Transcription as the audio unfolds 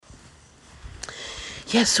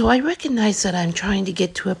Yeah, so I recognize that I'm trying to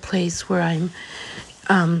get to a place where I'm,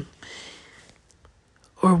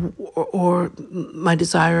 or my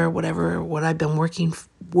desire, or whatever, what I've been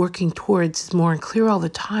working towards is more and clear all the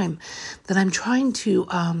time. That I'm trying to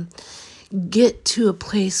get to a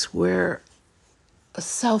place where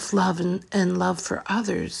self-love and love for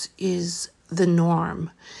others is the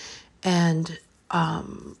norm, and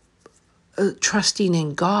trusting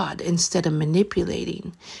in God instead of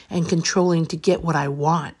manipulating and controlling to get what I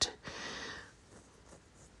want.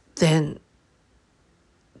 Then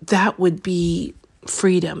that would be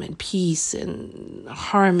freedom and peace and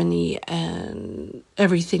harmony and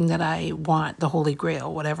everything that I want, the Holy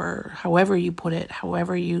Grail, whatever, however you put it,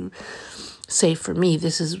 however you say. For me,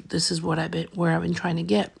 this is what where I've been trying to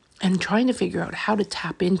get, and trying to figure out how to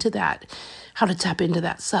tap into that,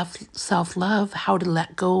 self-love, how to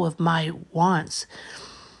let go of my wants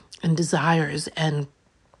and desires, and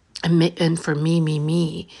for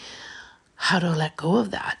me, how to let go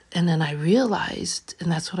of that. And then I realized,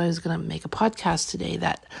 and that's what I was going to make a podcast today,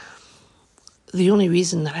 that the only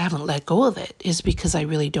reason that I haven't let go of it is because I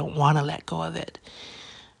really don't want to let go of it.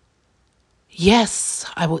 Yes,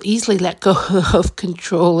 I will easily let go of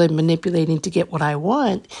control and manipulating to get what I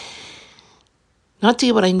want, not to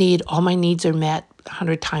get what I need. All my needs are met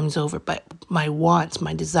 100 times over, but my wants,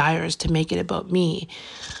 my desires, to make it about me,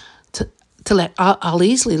 I'll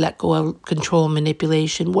easily let go of control,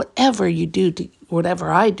 manipulation, whatever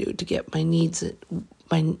I do to get my needs,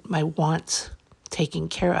 my wants taken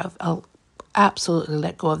care of. I'll absolutely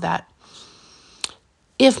let go of that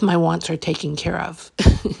if my wants are taken care of.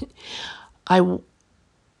 I'm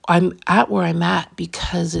at where I'm at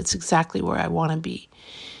because it's exactly where I want to be,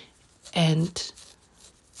 and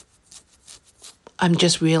I'm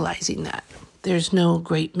just realizing that. There's no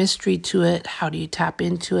great mystery to it. How do you tap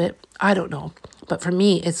into it? I don't know. But for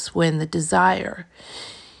me, it's when the desire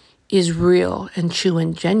is real and true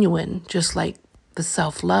and genuine, just like the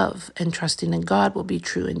self-love and trusting in God will be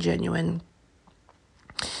true and genuine.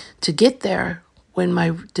 To get there, when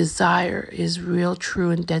my desire is real, true,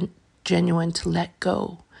 and genuine, to let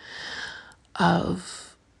go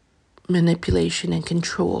of manipulation and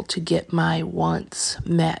control to get my wants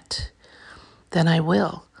met, then I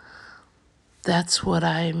will. That's what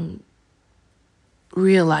I'm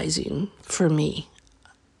realizing for me.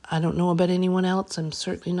 I don't know about anyone else. I'm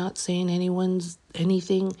certainly not saying anyone's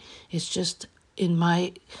anything. It's just in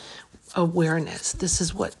my awareness. This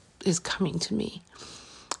is what is coming to me.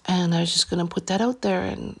 And I was just going to put that out there,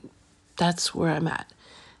 and that's where I'm at.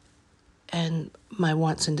 And my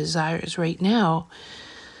wants and desires right now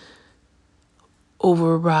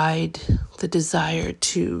override the desire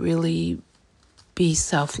to really be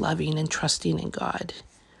self-loving and trusting in God.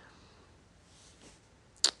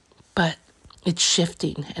 But it's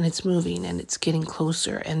shifting and it's moving and it's getting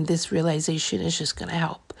closer, and this realization is just going to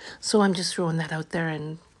help. So I'm just throwing that out there,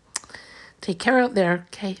 and take care out there.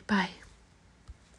 Okay, bye.